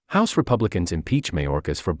House Republicans impeach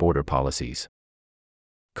Mayorkas for border policies.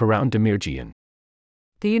 Karan Demirjian.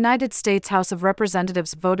 The United States House of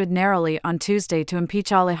Representatives voted narrowly on Tuesday to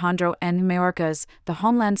impeach Alejandro N. Mayorkas, the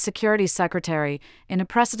Homeland Security Secretary, in a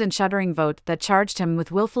precedent-shattering vote that charged him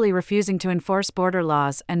with willfully refusing to enforce border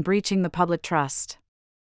laws and breaching the public trust.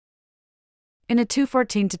 In a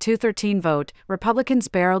 214 to 213 vote, Republicans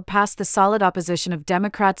barreled past the solid opposition of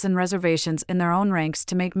Democrats and reservations in their own ranks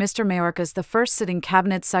to make Mr. Mayorkas the first sitting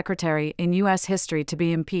cabinet secretary in U.S. history to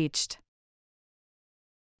be impeached.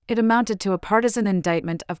 It amounted to a partisan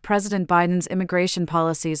indictment of President Biden's immigration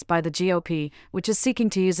policies by the GOP, which is seeking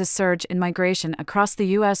to use a surge in migration across the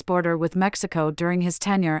U.S. border with Mexico during his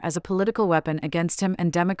tenure as a political weapon against him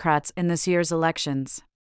and Democrats in this year's elections.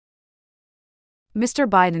 Mr.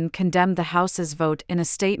 Biden condemned the House's vote in a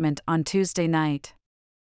statement on Tuesday night.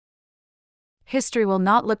 History will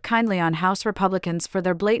not look kindly on House Republicans for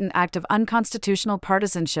their blatant act of unconstitutional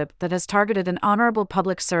partisanship that has targeted an honorable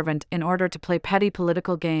public servant in order to play petty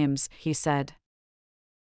political games, he said.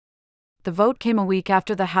 The vote came a week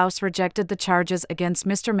after the House rejected the charges against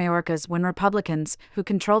Mr. Mayorkas when Republicans, who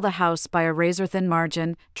control the House by a razor-thin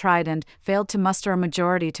margin, tried and failed to muster a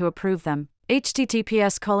majority to approve them.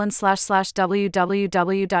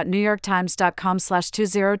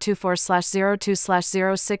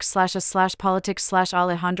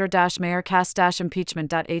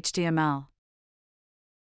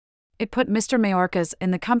 It put Mr. Mayorkas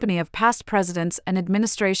in the company of past presidents and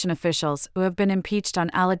administration officials who have been impeached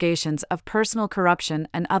on allegations of personal corruption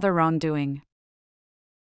and other wrongdoing.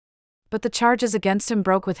 But the charges against him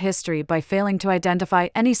broke with history by failing to identify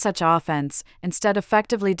any such offense, instead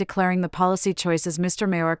effectively declaring the policy choices Mr.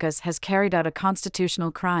 Mayorkas has carried out a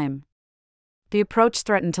constitutional crime. The approach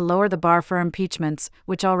threatened to lower the bar for impeachments,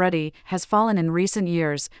 which already has fallen in recent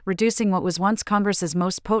years, reducing what was once Congress's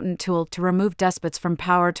most potent tool to remove despots from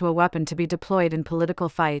power to a weapon to be deployed in political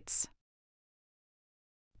fights.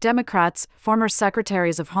 Democrats, former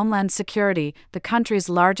secretaries of Homeland Security, the country's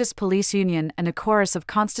largest police union, and a chorus of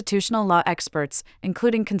constitutional law experts,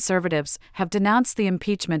 including conservatives, have denounced the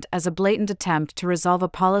impeachment as a blatant attempt to resolve a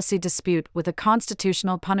policy dispute with a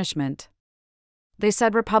constitutional punishment. They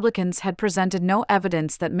said Republicans had presented no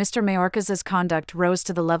evidence that Mr. Mayorkas' conduct rose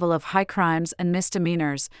to the level of high crimes and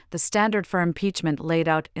misdemeanors, the standard for impeachment laid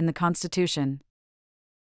out in the Constitution.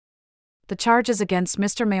 The charges against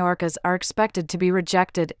Mr. Mayorkas are expected to be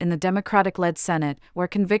rejected in the Democratic-led Senate, where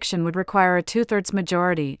conviction would require a two-thirds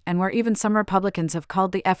majority and where even some Republicans have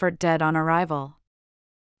called the effort dead on arrival.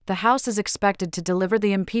 The House is expected to deliver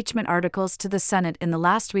the impeachment articles to the Senate in the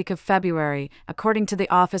last week of February, according to the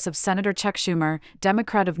office of Senator Chuck Schumer,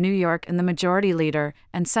 Democrat of New York and the Majority Leader,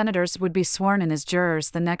 and senators would be sworn in as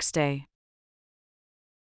jurors the next day.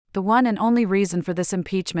 The one and only reason for this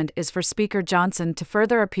impeachment is for Speaker Johnson to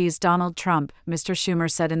further appease Donald Trump, Mr.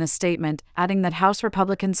 Schumer said in a statement, adding that House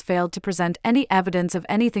Republicans failed to present any evidence of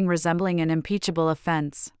anything resembling an impeachable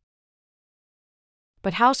offense.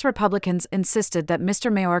 But House Republicans insisted that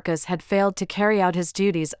Mr. Mayorkas had failed to carry out his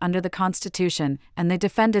duties under the Constitution, and they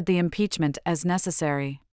defended the impeachment as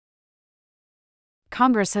necessary.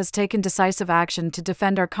 Congress has taken decisive action to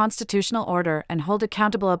defend our constitutional order and hold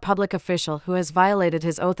accountable a public official who has violated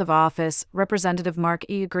his oath of office, Representative Mark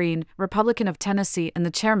E. Green, Republican of Tennessee and the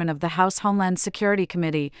chairman of the House Homeland Security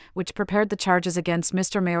Committee, which prepared the charges against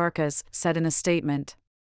Mr. Mayorkas, said in a statement.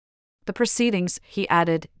 The proceedings, he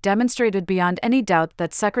added, demonstrated beyond any doubt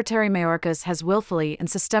that Secretary Mayorkas has willfully and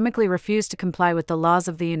systemically refused to comply with the laws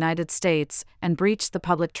of the United States and breached the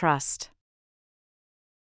public trust.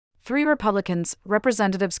 Three Republicans,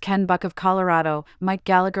 Representatives Ken Buck of Colorado, Mike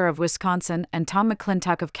Gallagher of Wisconsin, and Tom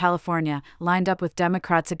McClintock of California, lined up with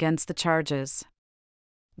Democrats against the charges.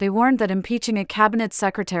 They warned that impeaching a cabinet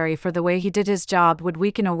secretary for the way he did his job would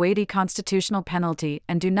weaken a weighty constitutional penalty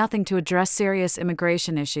and do nothing to address serious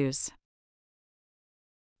immigration issues.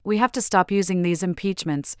 We have to stop using these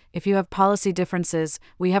impeachments. If you have policy differences,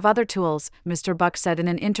 we have other tools, Mr. Buck said in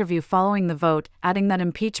an interview following the vote, adding that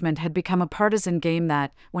impeachment had become a partisan game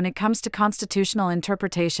that, when it comes to constitutional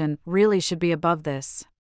interpretation, really should be above this.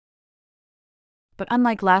 But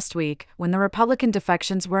unlike last week, when the Republican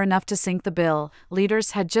defections were enough to sink the bill, leaders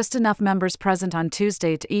had just enough members present on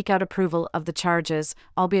Tuesday to eke out approval of the charges,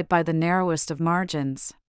 albeit by the narrowest of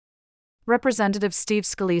margins. Representative Steve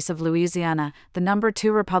Scalise of Louisiana, the number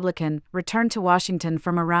 2 Republican, returned to Washington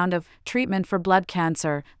from a round of treatment for blood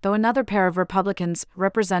cancer, though another pair of Republicans,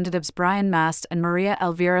 Representatives Brian Mast and Maria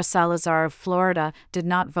Elvira Salazar of Florida, did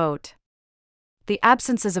not vote. The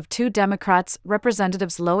absences of 2 Democrats,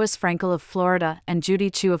 Representatives Lois Frankel of Florida and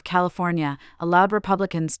Judy Chu of California, allowed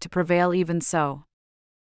Republicans to prevail even so.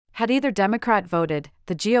 Had either Democrat voted,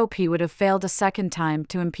 the GOP would have failed a second time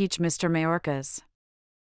to impeach Mr. Mayorkas.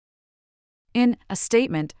 In a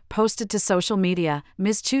statement posted to social media,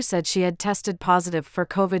 Ms. Chu said she had tested positive for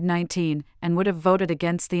COVID-19 and would have voted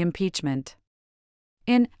against the impeachment.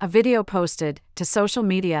 In a video posted to social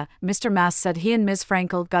media, Mr. Mas said he and Ms.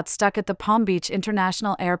 Frankel got stuck at the Palm Beach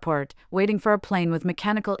International Airport, waiting for a plane with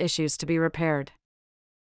mechanical issues to be repaired.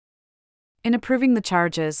 In approving the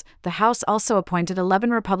charges, the House also appointed 11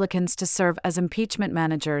 Republicans to serve as impeachment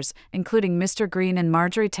managers, including Mr. Greene and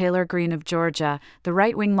Marjorie Taylor Greene of Georgia, the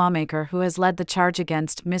right-wing lawmaker who has led the charge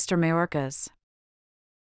against Mr. Mayorkas.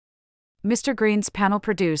 Mr. Greene's panel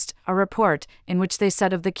produced a report in which they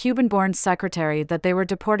said of the Cuban-born secretary that they were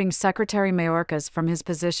deporting Secretary Mayorkas from his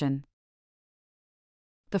position.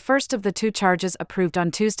 The first of the two charges approved on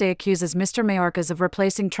Tuesday accuses Mr. Mayorkas of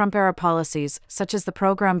replacing Trump-era policies, such as the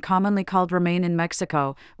program commonly called Remain in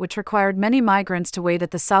Mexico, which required many migrants to wait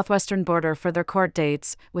at the southwestern border for their court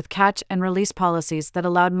dates, with catch and release policies that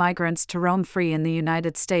allowed migrants to roam free in the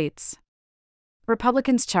United States.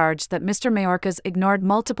 Republicans charged that Mr. Mayorkas ignored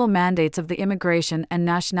multiple mandates of the Immigration and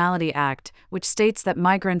Nationality Act, which states that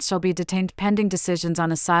migrants shall be detained pending decisions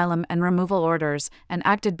on asylum and removal orders, and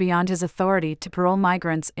acted beyond his authority to parole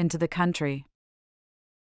migrants into the country.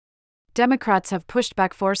 Democrats have pushed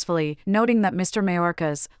back forcefully, noting that Mr.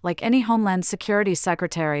 Mayorkas, like any Homeland Security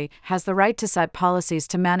secretary, has the right to set policies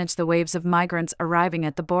to manage the waves of migrants arriving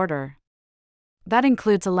at the border. That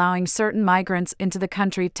includes allowing certain migrants into the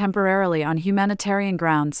country temporarily on humanitarian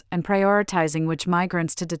grounds and prioritizing which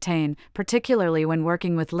migrants to detain, particularly when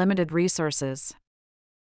working with limited resources.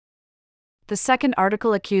 The second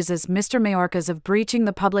article accuses Mr. Mayorkas of breaching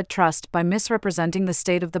the public trust by misrepresenting the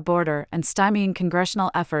state of the border and stymieing congressional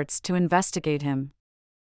efforts to investigate him.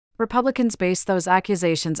 Republicans base those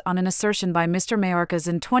accusations on an assertion by Mr. Mayorkas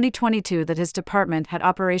in 2022 that his department had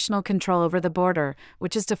operational control over the border,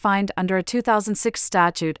 which is defined under a 2006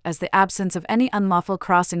 statute as the absence of any unlawful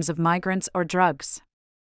crossings of migrants or drugs.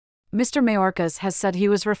 Mr. Mayorkas has said he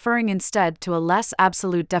was referring instead to a less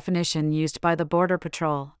absolute definition used by the Border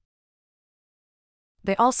Patrol.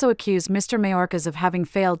 They also accuse Mr. Mayorkas of having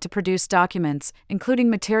failed to produce documents, including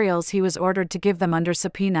materials he was ordered to give them under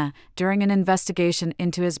subpoena, during an investigation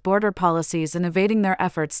into his border policies and evading their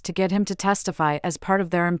efforts to get him to testify as part of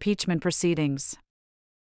their impeachment proceedings.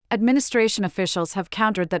 Administration officials have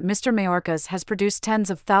countered that Mr. Mayorkas has produced tens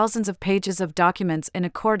of thousands of pages of documents in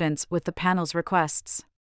accordance with the panel's requests.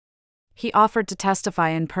 He offered to testify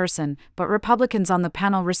in person, but Republicans on the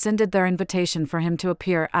panel rescinded their invitation for him to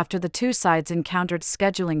appear after the two sides encountered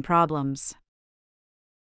scheduling problems.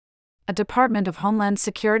 A Department of Homeland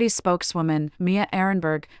Security spokeswoman, Mia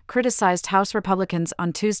Ehrenberg, criticized House Republicans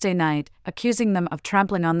on Tuesday night, accusing them of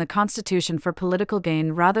trampling on the Constitution for political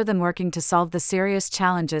gain rather than working to solve the serious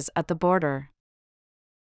challenges at the border.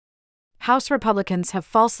 House Republicans have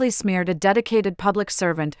falsely smeared a dedicated public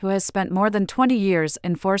servant who has spent more than 20 years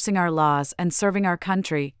enforcing our laws and serving our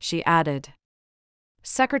country, she added.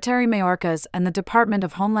 Secretary Mayorkas and the Department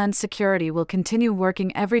of Homeland Security will continue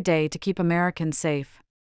working every day to keep Americans safe.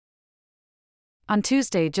 On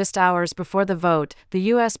Tuesday, just hours before the vote, the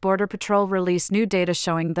U.S. Border Patrol released new data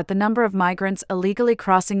showing that the number of migrants illegally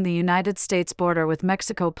crossing the United States border with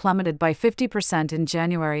Mexico plummeted by 50% in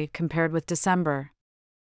January compared with December.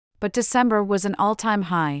 But December was an all-time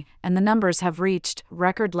high, and the numbers have reached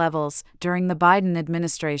record levels during the Biden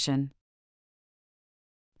administration.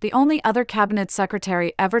 The only other cabinet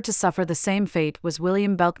secretary ever to suffer the same fate was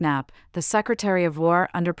William Belknap, the Secretary of War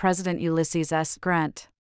under President Ulysses S. Grant.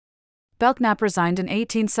 Belknap resigned in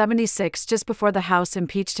 1876 just before the House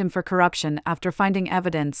impeached him for corruption after finding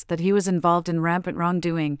evidence that he was involved in rampant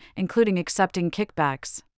wrongdoing, including accepting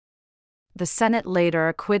kickbacks. The Senate later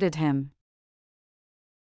acquitted him.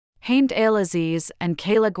 Hamed El-Aziz and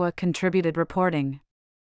Kayla Gua contributed reporting.